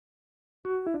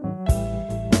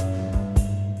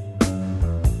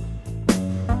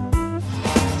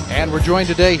And we're joined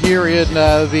today here in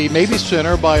the Mabee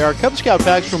Center by our Cub Scout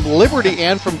packs from Liberty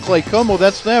and from Clay Como.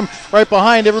 That's them right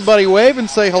behind. Everybody wave and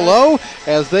say hello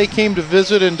as they came to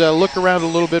visit and look around a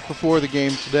little bit before the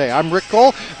game today. I'm Rick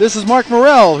Cole. This is Mark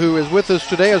Morrell, who is with us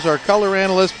today as our color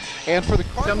analyst. And for the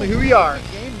tell me who you are.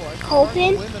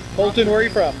 Holton. Holton, where are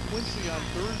you from?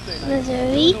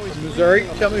 Missouri. Missouri.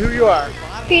 Tell me who you are.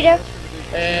 Peter.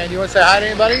 And you want to say hi to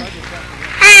anybody?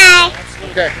 Hi.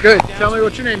 Okay, good. Tell me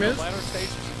what your name is.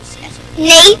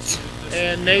 Nate.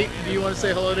 And Nate, do you want to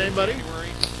say hello to anybody?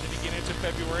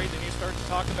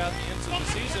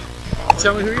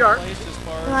 Tell me who you are.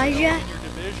 Elijah.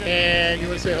 And you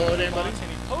want to say hello to anybody?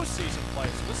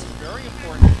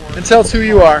 And tell us who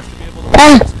you are.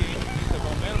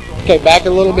 Okay, back a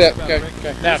little bit. Okay.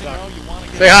 Now talk.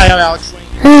 Say hi, I'm Alex.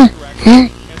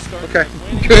 Okay,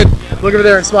 good. Look over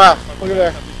there and smile. Look over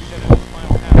there.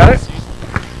 Got it?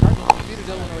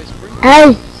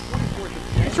 Hey.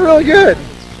 That's really good.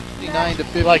 59 to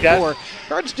 54. Like that?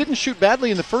 Cards didn't shoot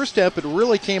badly in the first half, but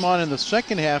really came on in the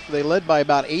second half. They led by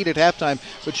about 8 at halftime,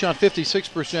 but shot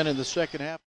 56% in the second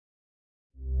half.